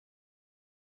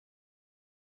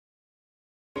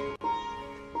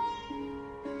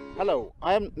Hello,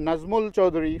 I am Nazmul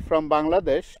Chaudhary from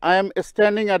Bangladesh. I am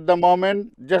standing at the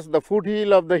moment just the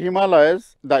foothill of the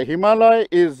Himalayas. The Himalaya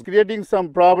is creating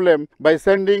some problem by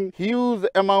sending huge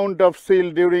amount of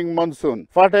silt during monsoon.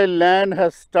 Fertile land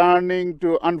has turning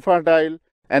to unfertile.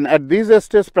 And at this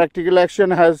stage, practical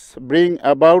action has bring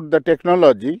about the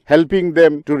technology, helping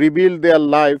them to rebuild their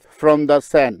life from the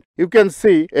sand. You can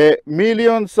see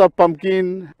millions of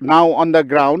pumpkin now on the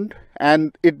ground,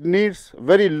 and it needs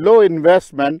very low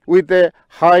investment with a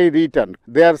high return.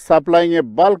 They are supplying a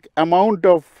bulk amount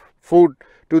of food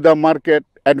to the market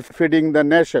and feeding the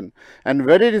nation. And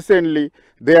very recently,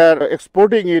 they are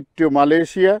exporting it to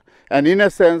Malaysia, and in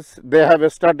a sense, they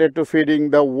have started to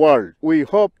feeding the world. We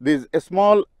hope this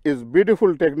small is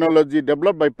beautiful technology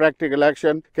developed by practical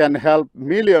action can help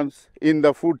millions in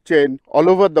the food chain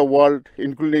all over the world,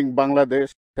 including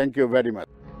Bangladesh. Thank you very much.